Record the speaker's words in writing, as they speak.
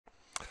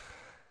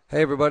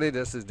Hey everybody,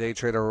 this is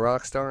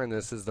DayTraderRockStar, and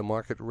this is the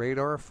market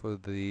radar for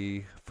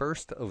the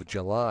 1st of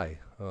July.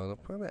 The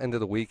end of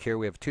the week here.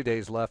 We have 2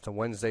 days left on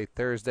Wednesday,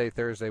 Thursday.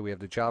 Thursday we have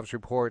the jobs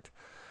report.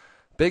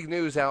 Big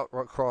news out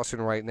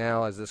crossing right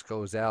now as this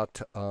goes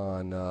out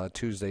on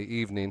Tuesday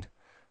evening.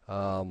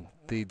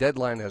 The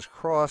deadline has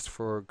crossed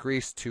for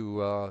Greece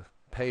to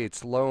pay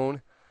its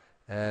loan,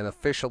 and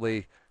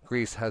officially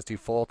Greece has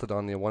defaulted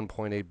on the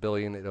 1.8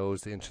 billion it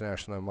owes the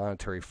International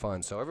Monetary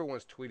Fund. So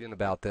everyone's tweeting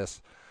about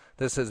this.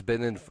 This has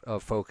been in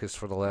focus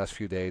for the last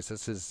few days.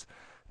 This is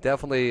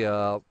definitely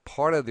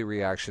part of the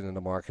reaction in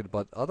the market,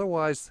 but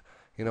otherwise,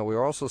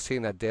 we're also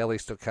seeing that daily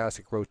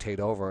stochastic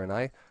rotate over, and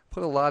I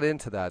put a lot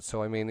into that.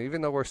 So, I mean,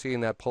 even though we're seeing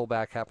that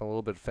pullback happen a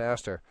little bit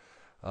faster,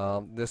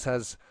 this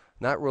has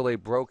not really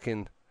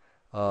broken,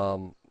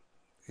 kind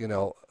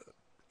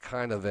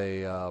of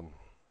a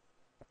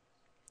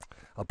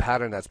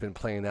pattern that's been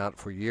playing out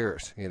for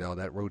years.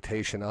 That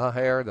rotation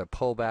higher, the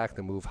pullback,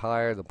 the move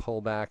higher, the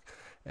pullback.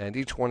 And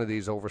each one of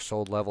these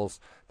oversold levels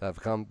that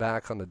have come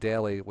back on the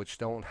daily, which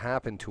don't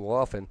happen too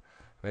often,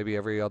 maybe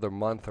every other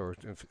month or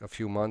a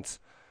few months,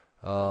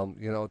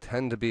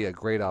 tend to be a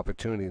great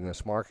opportunity in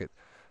this market.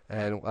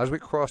 And as we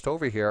crossed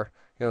over here,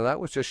 that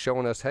was just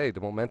showing us, hey,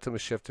 the momentum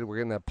has shifted. We're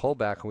getting that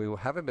pullback, and we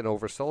haven't been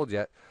oversold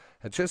yet.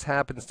 It just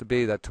happens to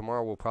be that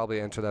tomorrow we'll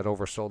probably enter that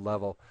oversold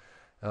level,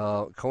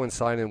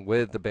 coinciding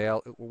with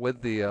the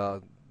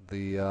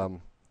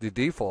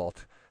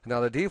default. Now,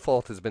 the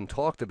default has been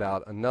talked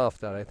about enough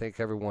that I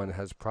think everyone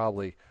has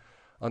probably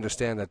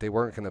understand that they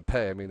weren't going to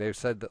pay. I mean, they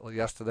said that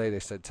yesterday, they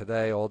said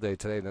today, all day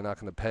today, they're not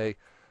going to pay.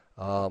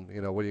 What are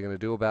you going to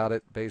do about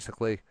it,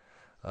 basically?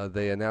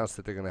 They announced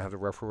that they're going to have the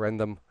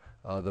referendum,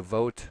 the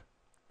vote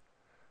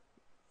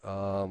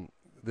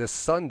this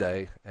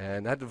Sunday,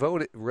 and that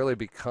vote really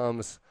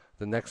becomes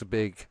the next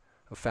big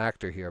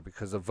factor here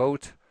because the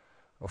vote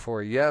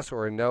for a yes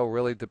or a no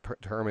really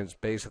determines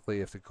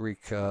basically if the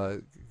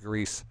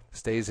Greece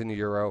stays in the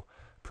euro,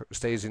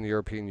 stays in the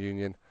European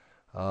Union.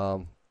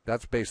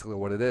 That's basically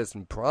what it is,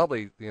 and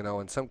probably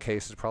in some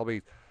cases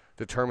probably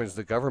determines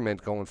the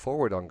government going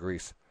forward on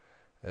Greece,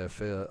 if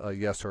a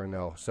yes or a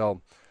no.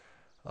 So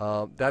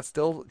that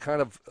still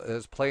kind of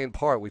is playing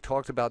part. We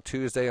talked about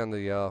Tuesday on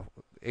the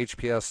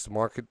HPS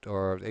market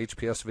or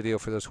HPS video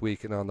for this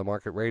week, and on the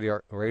market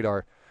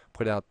radar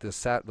put out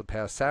the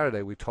past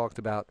Saturday. We talked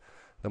about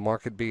the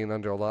market being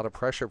under a lot of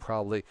pressure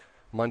probably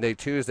Monday,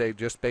 Tuesday,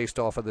 just based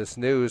off of this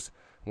news.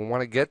 We want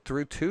to get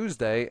through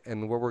Tuesday,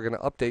 and where we're going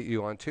to update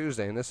you on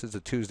Tuesday, and this is a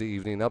Tuesday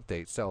evening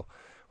update. So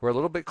we're a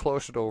little bit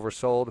closer to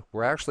oversold.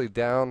 We're actually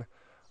down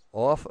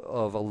off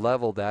of a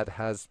level that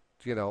has,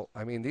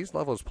 these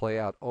levels play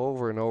out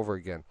over and over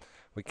again.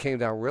 We came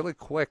down really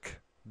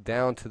quick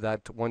down to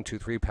that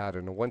 1-2-3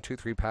 pattern. The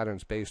 1-2-3 pattern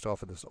is based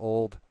off of this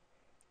old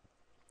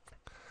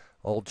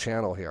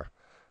channel here.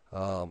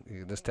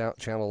 This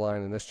channel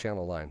line and this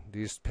channel line,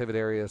 these pivot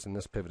areas and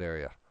this pivot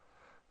area.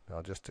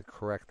 Now, just to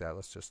correct that,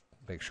 let's just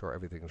make sure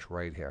everything's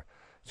right here.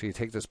 So you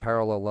take this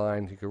parallel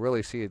line, you can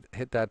really see it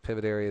hit that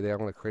pivot area there. I'm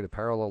going to create a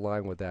parallel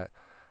line with that,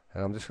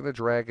 and I'm just going to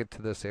drag it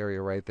to this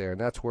area right there,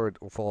 and that's where it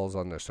falls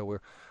under. So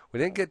we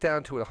didn't get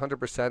down to it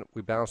 100%.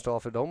 We bounced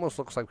off. It almost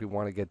looks like we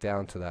want to get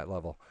down to that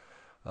level.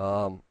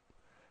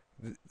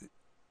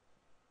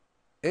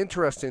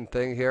 Interesting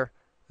thing here.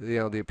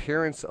 The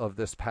appearance of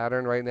this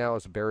pattern right now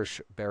is a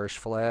bearish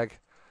flag.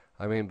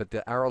 But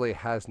the hourly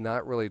has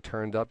not really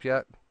turned up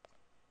yet.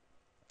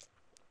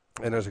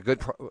 And there's a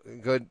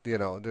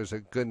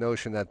good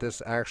notion that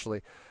this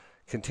actually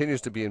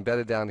continues to be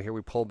embedded down here.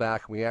 We pull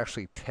back and we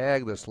actually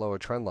tag this lower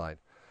trend line.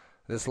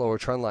 This lower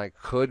trend line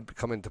could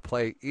come into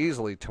play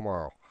easily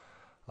tomorrow.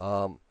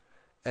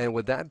 And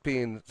with that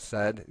being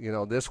said,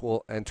 this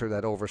will enter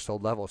that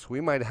oversold level. So we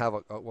might have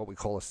what we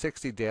call a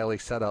 60 daily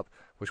setup,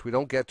 which we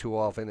don't get too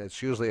often.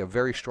 It's usually a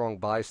very strong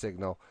buy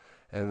signal.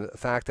 And the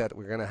fact that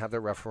we're going to have the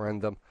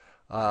referendum,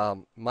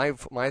 my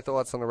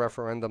thoughts on the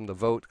referendum, the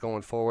vote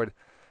going forward.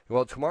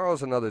 Well,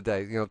 tomorrow's another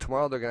day.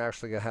 Tomorrow they're going to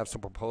actually have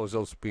some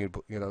proposals being,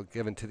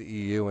 given to the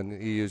EU, and the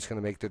EU is going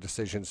to make their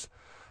decisions,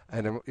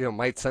 and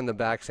might send them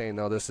back saying,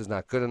 no, this is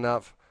not good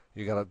enough.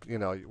 You got to,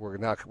 we're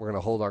going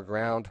to hold our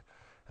ground.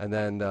 And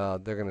then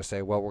they're going to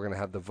say, well, we're going to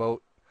have the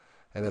vote.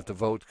 And if the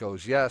vote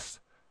goes yes,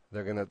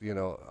 they're going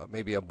to,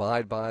 maybe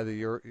abide by the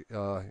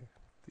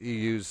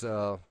EU's,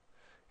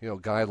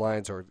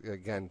 guidelines, or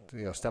again,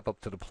 step up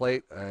to the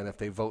plate. And if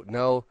they vote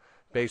no,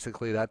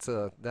 basically that's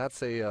a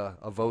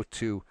vote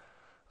to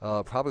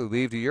probably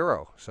leave the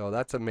euro. So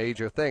that's a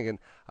major thing. And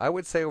I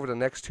would say over the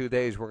next 2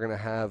 days, we're going to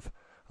have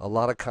a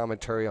lot of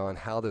commentary on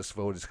how this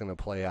vote is going to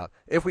play out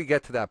if we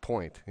get to that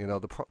point.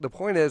 The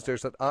point is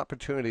there's an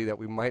opportunity that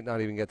we might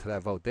not even get to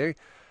that vote.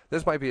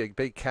 This might be a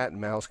big cat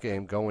and mouse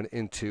game going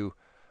into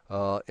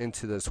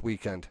this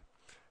weekend.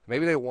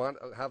 Maybe they want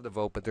to have the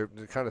vote, but they're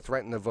kind of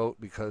threatening the vote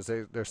because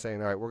they're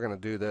saying, all right, we're going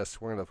to do this.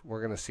 We're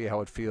going to see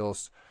how it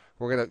feels.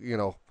 We're going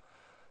to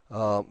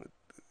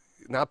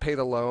not pay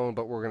the loan,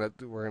 but we're going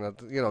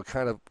to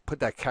kind of put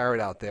that carrot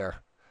out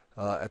there.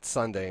 at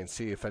Sunday and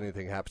see if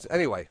anything happens.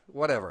 Anyway,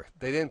 whatever.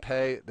 They didn't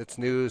pay. It's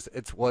news.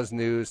 It was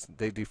news.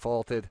 They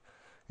defaulted.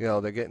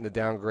 They're getting the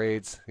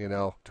downgrades.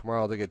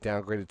 Tomorrow they get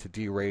downgraded to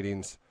D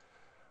ratings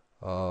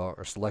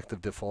or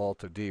selective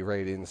default or D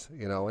ratings.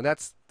 And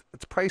it's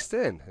priced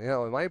in.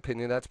 In my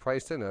opinion, that's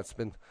priced in. That's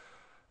been,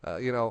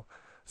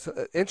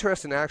 so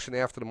interesting action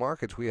after the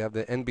markets. We have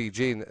the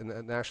NBG,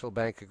 the National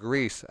Bank of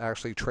Greece,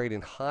 actually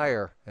trading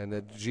higher, and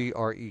the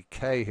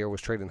GREK here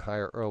was trading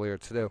higher earlier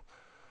today.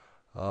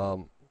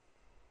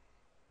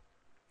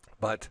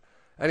 But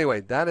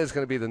anyway, that is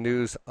going to be the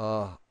news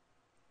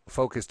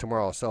focus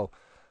tomorrow. So,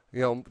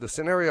 the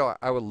scenario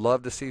I would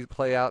love to see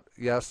play out,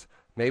 yes,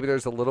 maybe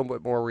there's a little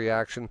bit more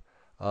reaction.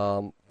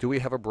 Do we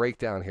have a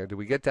breakdown here? Do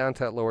we get down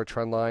to that lower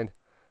trend line?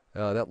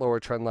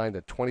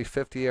 The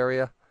 2050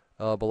 area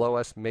below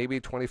us, maybe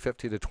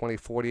 2050 to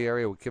 2040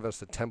 area would give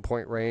us a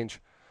 10-point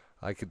range.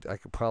 I could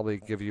probably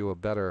give you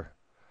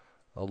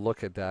a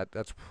look at that.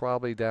 That's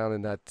probably down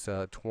in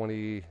that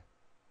 20.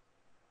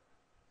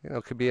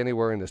 It could be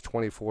anywhere in this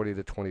 2040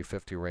 to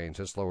 2050 range,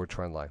 this lower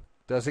trend line.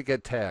 Does it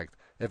get tagged?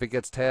 If it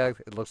gets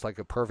tagged, it looks like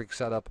a perfect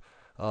setup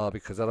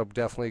because that'll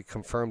definitely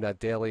confirm that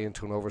daily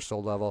into an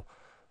oversold level.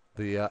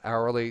 The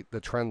hourly, the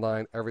trend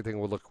line, everything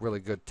will look really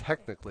good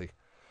technically.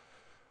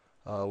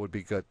 Would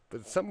be good.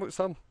 But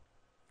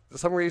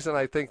some reason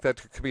I think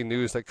that could be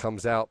news that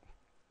comes out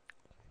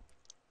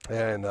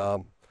and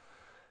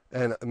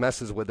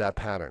messes with that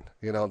pattern.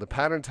 The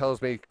pattern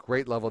tells me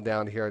great level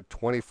down here at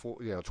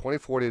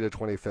 2040 to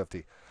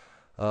 2050.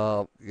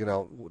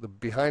 The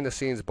behind the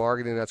scenes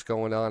bargaining that's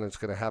going on, it's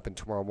going to happen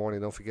tomorrow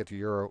morning. Don't forget the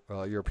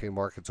European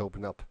markets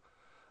open up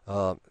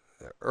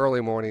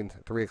early morning,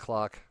 3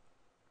 o'clock.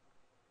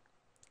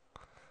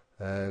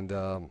 And,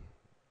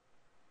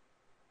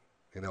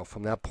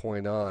 from that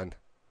point on,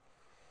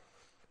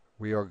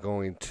 we are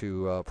going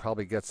to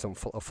probably get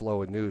a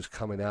flow of news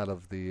coming out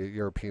of the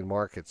European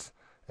markets.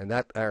 And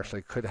that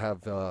actually could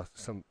have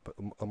some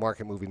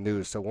market-moving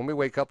news. So when we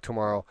wake up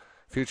tomorrow,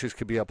 futures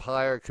could be up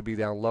higher, it could be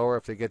down lower.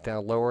 If they get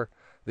down lower,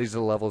 these are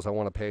the levels I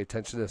want to pay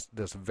attention to.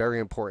 This very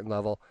important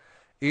level.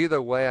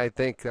 Either way, I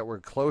think that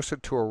we're closer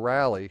to a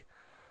rally.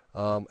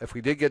 If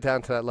we did get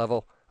down to that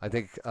level, I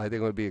think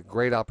it would be a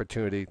great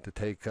opportunity to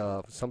take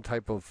some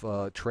type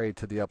of trade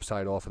to the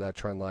upside off of that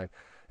trend line.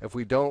 If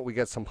we don't, we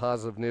get some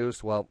positive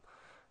news. Well,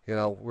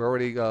 we're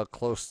already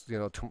close.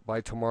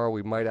 By tomorrow,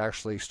 we might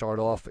actually start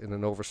off in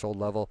an oversold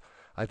level.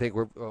 I think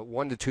we're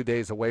 1 to 2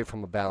 days away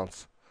from a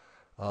bounce.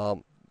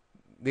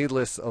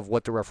 Needless of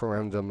what the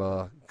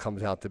referendum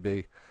comes out to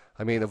be.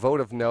 I mean, a vote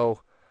of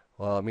no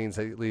means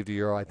they leave the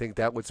euro. I think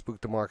that would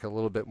spook the market a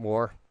little bit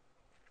more.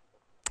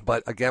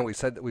 But again, we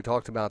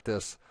talked about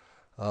this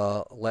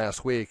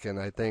last week, and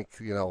I think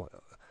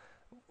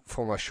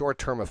from a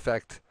short-term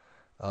effect.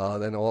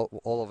 Then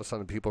all of a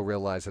sudden people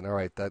realize that all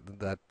right, that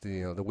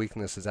the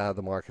weakness is out of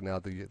the market now.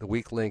 The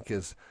weak link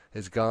is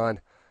gone.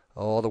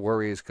 All the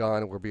worry is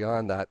gone. We're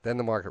beyond that. Then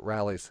the market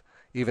rallies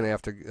even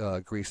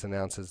after Greece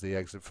announces the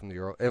exit from the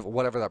euro,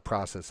 whatever that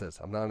process is.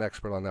 I'm not an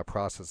expert on that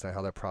process and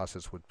how that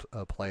process would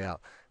play out,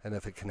 and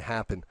if it can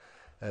happen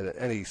at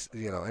any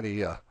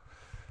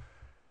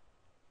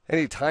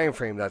time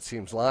frame that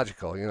seems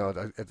logical.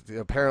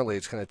 Apparently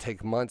it's going to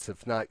take months,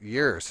 if not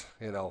years.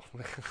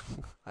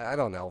 I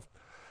don't know.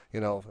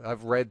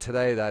 I've read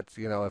today that,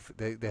 if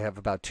they have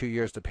about 2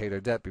 years to pay their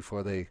debt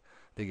before they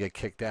get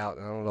kicked out.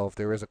 And I don't know if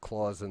there is a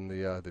clause in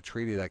the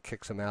treaty that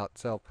kicks them out.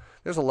 So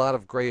there's a lot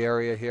of gray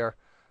area here.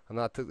 I'm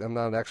not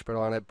an expert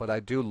on it, but I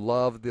do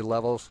love the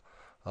levels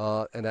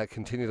and that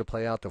continue to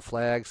play out. The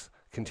flags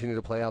continue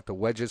to play out. The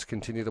wedges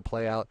continue to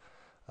play out.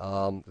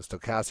 The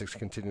stochastics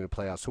continue to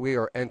play out. So we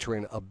are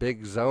entering a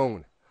big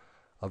zone,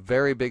 a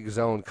very big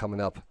zone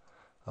coming up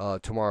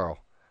tomorrow.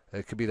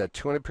 It could be that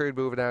 200-period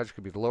moving average. It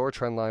could be the lower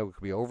trend line. It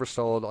could be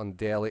oversold on the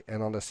daily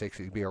and on the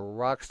 60. It could be a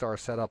rock star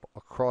setup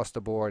across the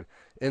board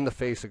in the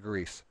face of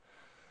Greece.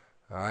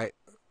 All right.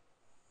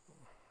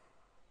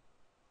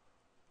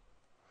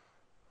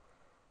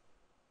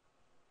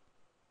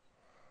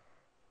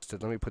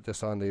 Let me put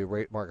this on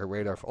the market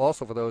radar.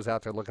 Also, for those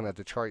out there looking at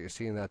the chart, you're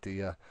seeing that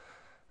the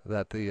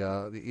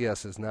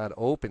ES is not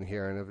open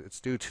here, and it's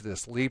due to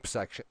this leap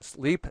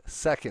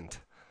second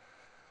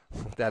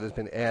that has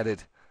been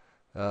added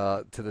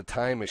to the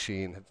time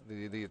machine,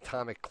 the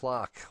atomic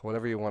clock,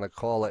 whatever you want to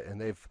call it,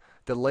 and they've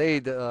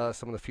delayed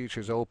some of the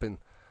futures open.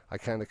 I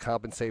kind of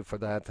compensate for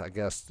that, I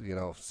guess,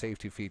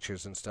 safety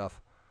features and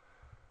stuff,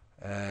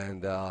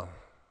 and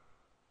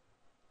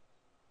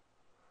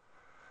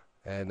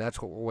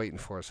that's what we're waiting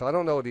for. So I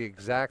don't know the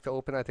exact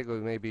open. I think it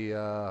was maybe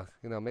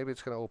maybe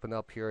it's going to open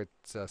up here at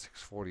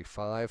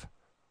 6:45.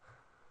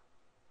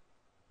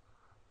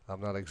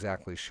 I'm not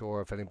exactly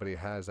sure. If anybody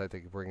has, I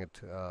think bring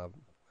it.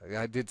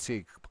 I did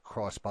see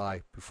cross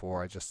by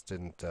before. I just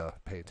didn't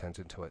pay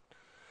attention to it.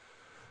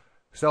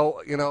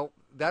 So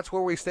that's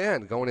where we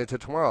stand going into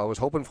tomorrow. I was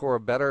hoping for a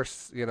better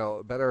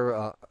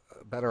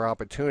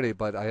opportunity,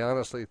 but I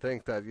honestly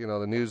think that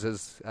the news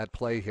is at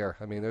play here.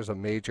 I mean, there's a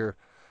major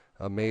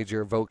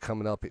vote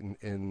coming up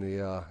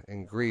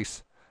in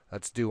Greece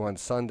That's due on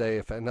Sunday.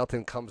 If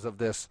nothing comes of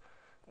this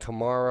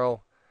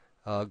tomorrow,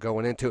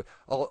 going into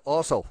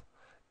also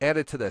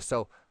added to this.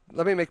 So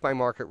let me make my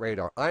market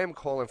radar. I am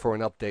calling for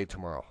an update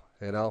tomorrow.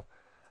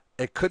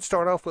 It could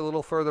start off with a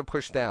little further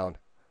push down,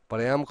 but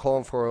I am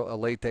calling for a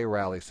late day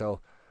rally. So,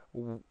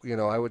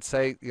 I would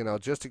say,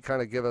 just to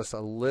kind of give us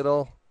a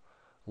little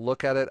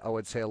look at it, I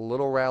would say a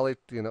little rally,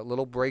 a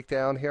little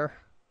breakdown here,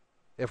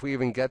 if we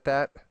even get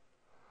that.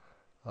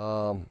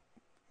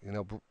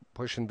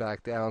 Pushing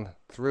back down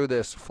through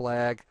this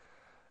flag.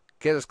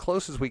 Get as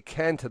close as we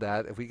can to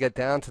that. If we get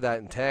down to that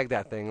and tag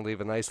that thing and leave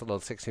a nice little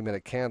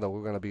 60-minute candle,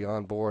 we're going to be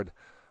on board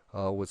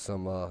with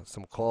some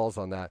calls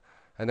on that.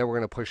 And then we're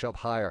going to push up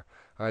higher.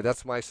 All right,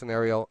 that's my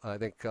scenario. I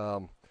think,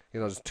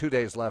 there's 2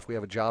 days left. We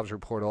have a jobs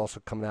report also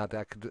coming out.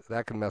 That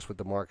could mess with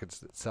the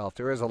markets itself.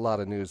 There is a lot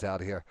of news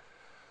out here.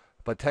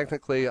 But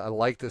technically, I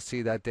like to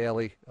see that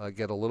daily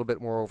get a little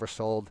bit more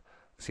oversold,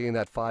 seeing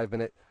that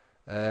 5-minute.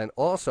 And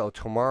also,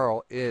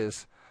 tomorrow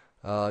is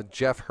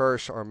Jeff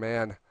Hirsch, our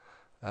man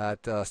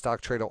at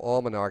Stock Trader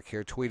Almanac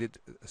here,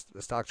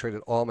 Stock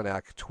Traded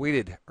Almanac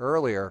tweeted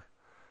earlier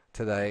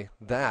today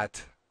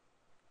that,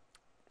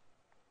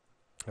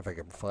 if I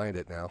can find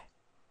it now,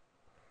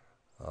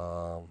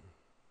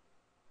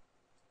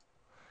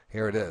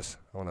 here it is.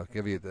 I want to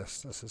give you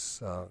this. This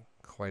is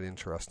quite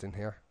interesting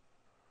here.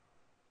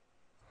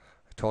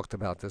 I talked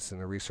about this in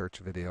a research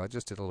video. I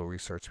just did a little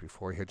research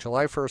before here.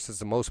 July 1st is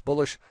the most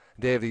bullish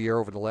day of the year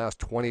over the last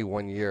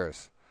 21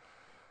 years.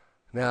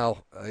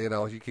 Now,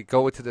 you could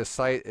go to this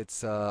site. It's,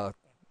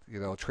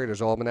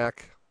 Trader's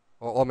Almanac,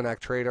 or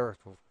Almanac Trader.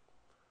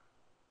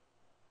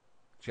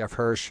 Jeff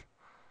Hirsch.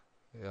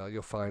 Yeah,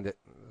 you'll find it.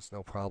 There's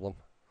no problem.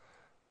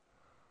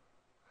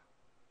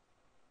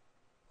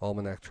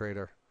 Almanac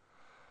Trader.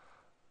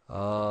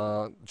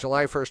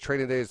 July 1st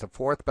trading day is the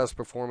fourth best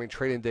performing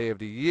trading day of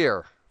the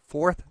year.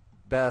 Fourth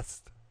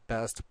best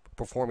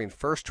performing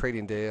first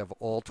trading day of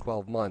all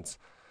 12 months,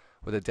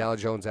 with a Dow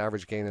Jones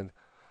average gain in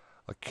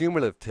a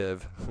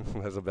cumulative,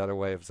 there's a better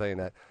way of saying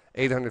that,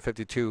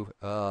 852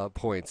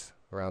 points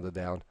rounded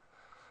down.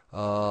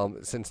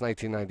 Since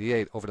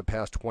 1998, over the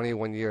past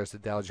 21 years, the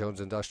Dow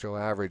Jones Industrial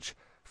Average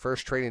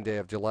first trading day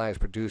of July has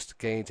produced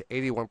gains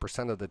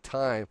 81% of the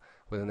time,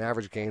 with an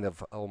average gain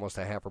of almost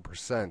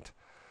 0.5%.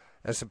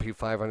 S&P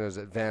 500 has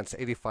advanced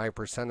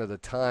 85% of the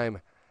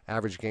time,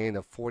 average gain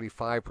of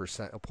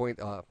 45%,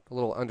 a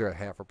little under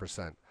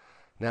 0.5%.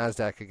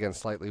 NASDAQ again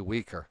slightly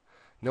weaker.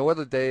 No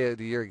other day of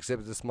the year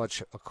exhibits this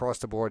much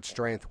across-the-board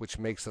strength, which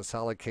makes a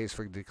solid case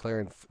for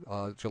declaring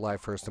July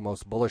 1st the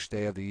most bullish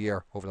day of the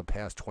year over the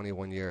past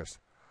 21 years.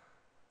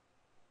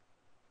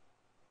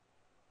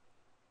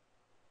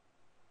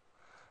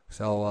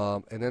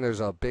 So, and then there's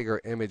a bigger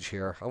image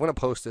here. I'm going to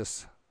post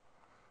this.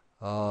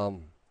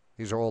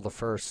 These are all the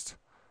first,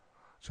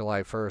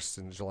 July 1st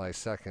and July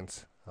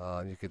 2nd.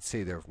 You can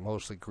see they're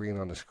mostly green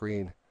on the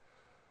screen.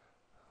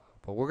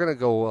 But we're going to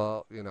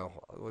go,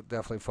 we'll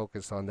definitely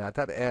focus on that.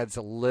 That adds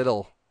a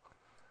little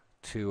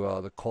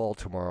to the call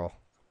tomorrow.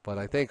 But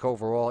I think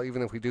overall,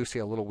 even if we do see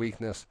a little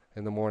weakness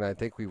in the morning, I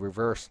think we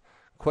reverse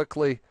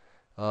quickly.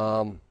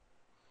 Then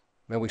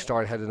we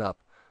start heading up.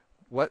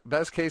 What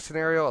best case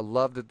scenario? I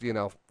love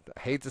to,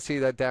 hate to see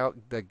that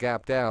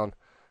gap down.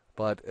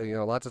 But,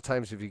 lots of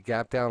times if you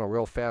gap down a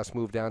real fast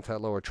move down to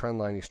that lower trend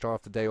line, you start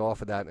off the day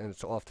off of that, and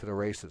it's off to the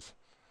races.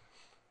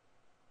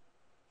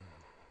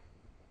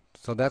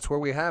 So that's where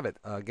we have it.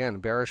 Again,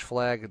 bearish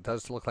flag. It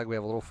does look like we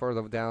have a little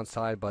further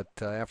downside, but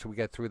after we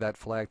get through that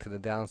flag to the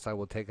downside,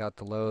 we'll take out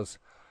the lows.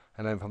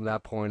 And then from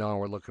that point on,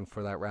 we're looking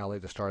for that rally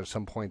to start at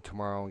some point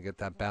tomorrow and get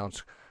that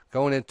bounce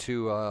going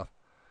into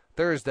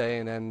Thursday.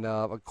 And then,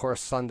 of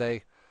course,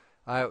 Sunday,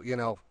 we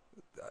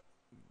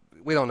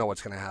don't know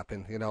what's going to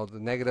happen. The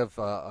negative,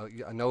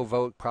 a no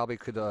vote probably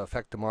could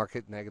affect the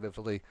market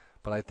negatively,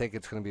 but I think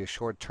it's going to be a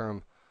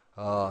short-term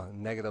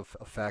negative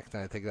effect,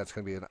 and I think that's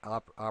going to be an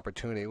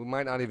opportunity. We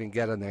might not even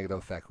get a negative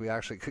effect. We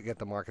actually could get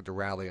the market to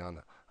rally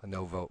on a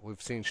no vote.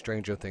 We've seen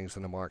stranger things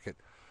in the market.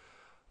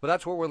 But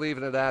that's where we're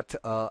leaving it at.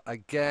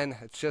 Again,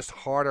 it's just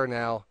harder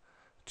now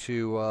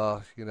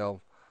to,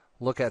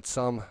 look at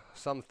some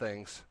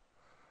things.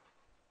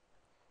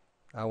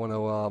 I want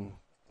to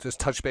just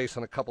touch base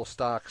on a couple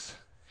stocks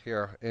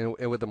here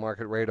with the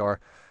market radar.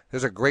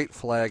 There's a great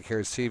flag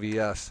here,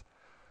 CVS.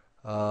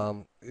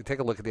 You take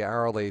a look at the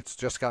hourly. It's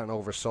just gotten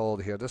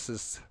oversold here. This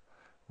is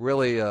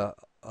really a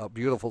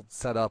beautiful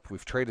setup.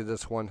 We've traded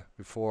this one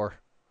before,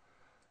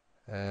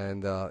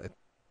 and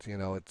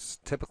it's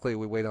typically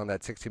we wait on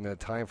that 60-minute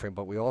time frame,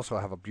 but we also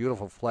have a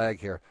beautiful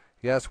flag here.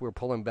 Yes, we're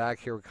pulling back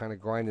here. We're kind of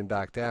grinding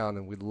back down,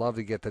 and we'd love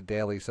to get the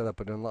daily setup,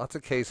 but in lots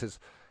of cases,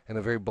 in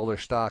a very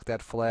bullish stock,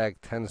 that flag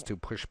tends to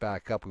push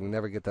back up. We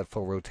never get that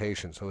full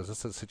rotation. So is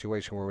this a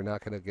situation where we're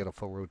not going to get a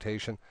full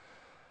rotation?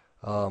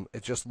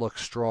 It just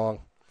looks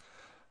strong.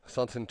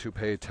 Something to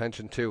pay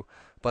attention to.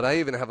 But I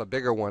even have a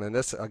bigger one. And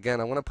this, again,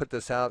 I want to put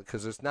this out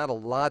because there's not a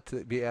lot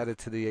to be added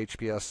to the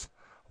HPS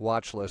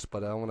watch list,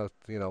 but I want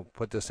to,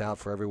 put this out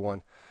for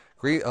everyone.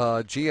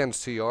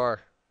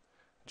 GNRC,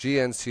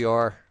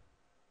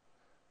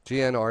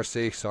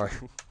 sorry.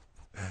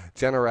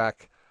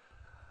 Generac.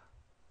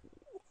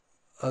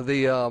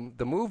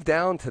 The move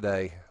down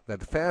today,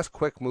 that fast,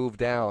 quick move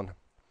down,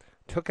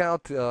 took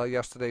out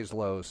yesterday's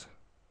lows.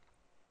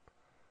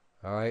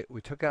 All right,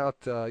 we took out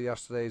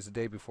yesterday's, the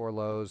day before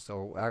lows,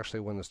 or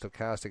actually when the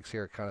stochastics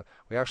here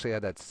we actually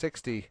had that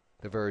 60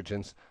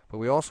 divergence, but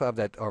we also have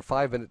that our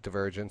 5-minute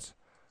divergence.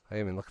 I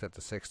haven't even looked at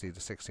the 60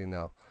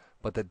 now.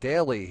 But the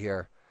daily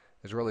here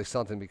is really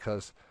something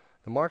because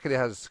the market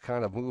has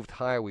kind of moved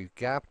higher. We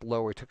gapped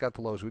lower, we took out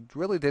the lows. We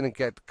really didn't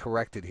get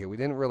corrected here. We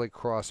didn't really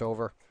cross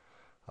over.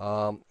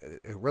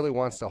 It really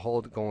wants to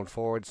hold going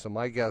forward. So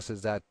my guess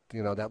is that,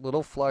 that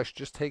little flush,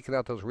 just taking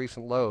out those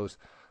recent lows,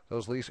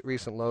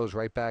 recent lows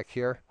right back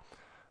here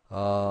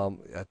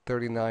at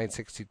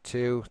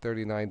 39.62,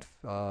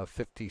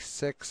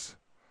 39.56.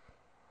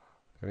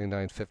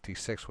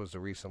 39.56 was the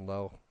recent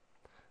low.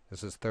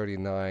 This is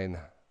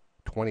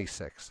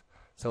 39.26.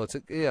 So it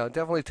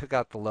definitely took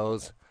out the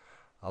lows.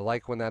 I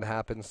like when that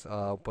happens,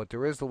 but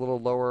there is a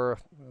little lower,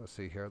 let's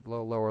see here, a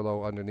little lower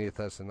low underneath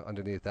us, and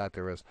underneath that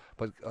there is.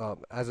 But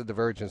as a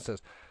divergence,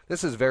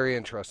 this is very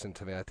interesting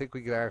to me. I think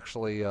we could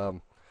actually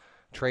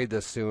trade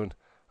this soon.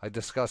 I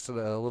discussed it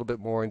a little bit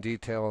more in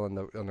detail on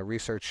the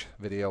research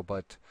video,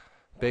 but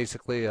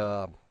basically,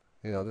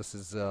 this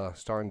is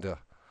starting to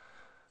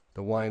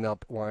wind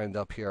up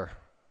here.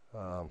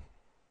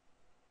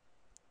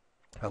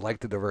 I like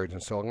the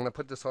divergence, so I'm going to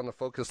put this on the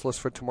focus list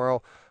for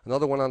tomorrow.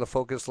 Another one on the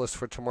focus list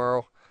for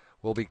tomorrow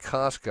will be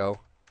Costco.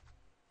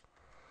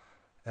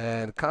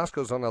 And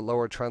Costco's on a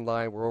lower trend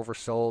line. We're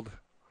oversold.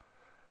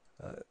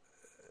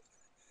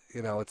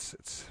 It's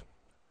if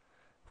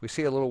we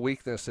see a little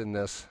weakness in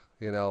this,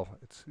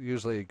 it's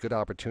usually a good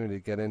opportunity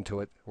to get into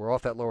it. We're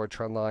off that lower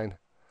trend line.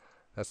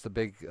 That's the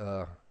big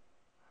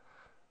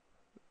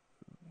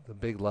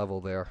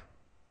level there.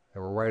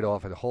 And we're right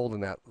off and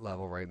holding that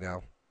level right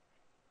now.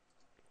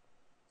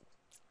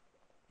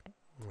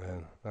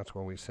 And that's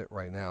where we sit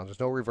right now. There's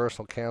no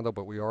reversal candle,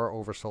 but we are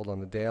oversold on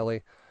the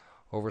daily,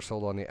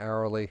 oversold on the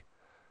hourly,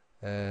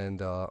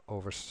 and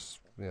over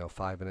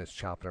 5 minutes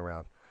chopping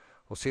around.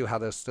 We'll see how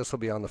this will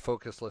be on the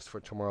focus list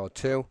for tomorrow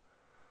too.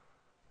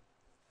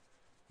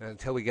 And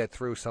until we get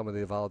through some of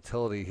the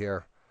volatility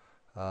here,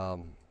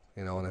 and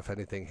if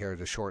anything here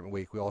is a shortened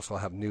week, we also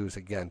have news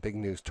again, big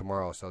news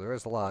tomorrow. So there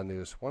is a lot of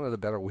news. One of the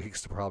better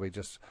weeks to probably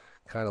just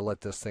kind of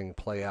let this thing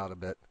play out a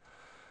bit.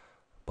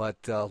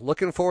 But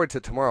looking forward to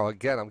tomorrow.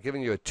 Again, I'm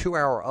giving you a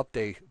 2-hour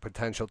update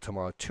potential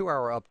tomorrow.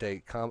 2-hour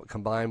update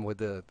combined with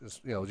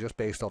just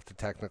based off the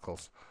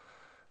technicals.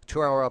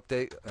 2-hour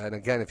update. And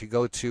again, if you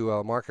go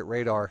to Market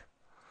Radar,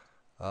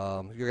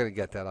 you're going to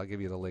get that. I'll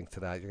give you the link to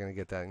that. You're going to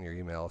get that in your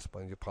emails,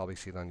 but you'll probably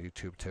see it on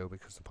YouTube too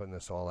because I'm putting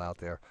this all out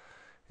there.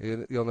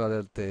 You'll know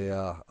that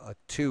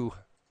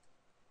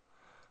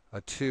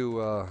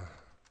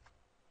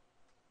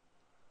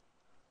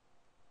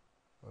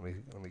let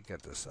me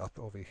get this up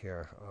over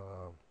here.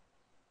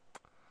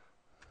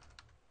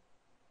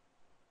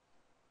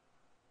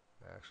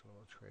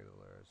 Actionable trade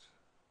alerts.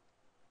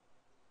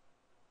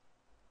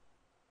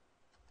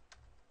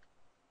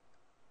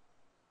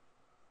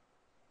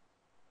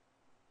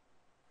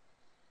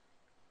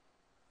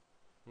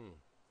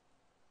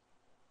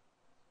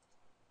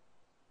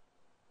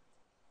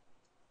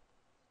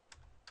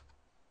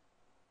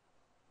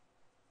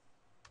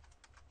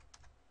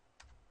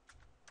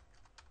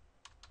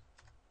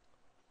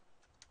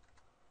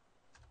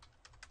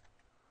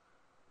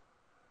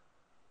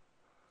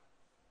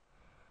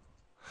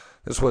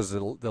 This was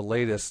the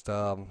latest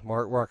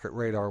Market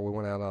Radar. We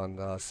went out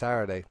on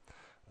Saturday.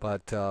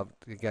 But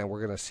again, we're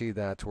going to see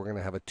that. We're going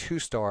to have a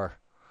 2-star,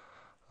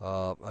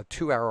 a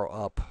 2-hour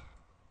up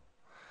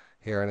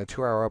here. And a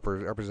 2-hour up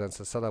represents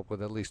a setup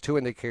with at least 2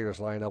 indicators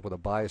lined up with a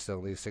bias.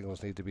 So these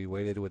signals need to be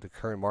weighted with the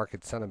current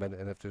market sentiment.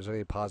 And if there's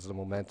any positive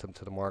momentum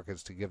to the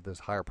markets to give this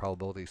higher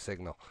probability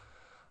signal.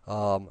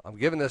 I'm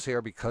giving this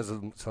here because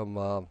of some,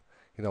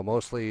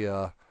 mostly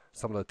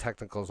some of the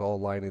technicals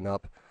all lining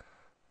up.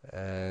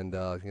 And,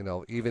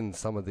 even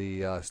some of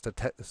the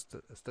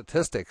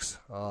statistics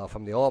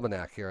from the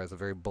Almanac here has a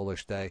very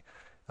bullish day,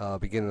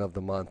 beginning of the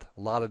month.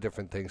 A lot of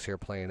different things here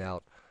playing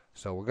out.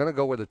 So we're going to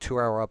go with a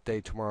 2-hour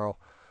update tomorrow.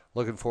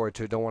 Looking forward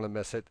to it. Don't want to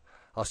miss it.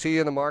 I'll see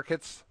you in the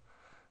markets.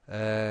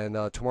 And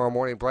tomorrow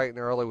morning, bright and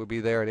early, we'll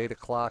be there at 8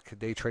 o'clock,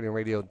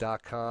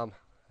 DayTradingRadio.com.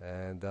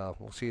 And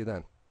we'll see you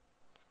then.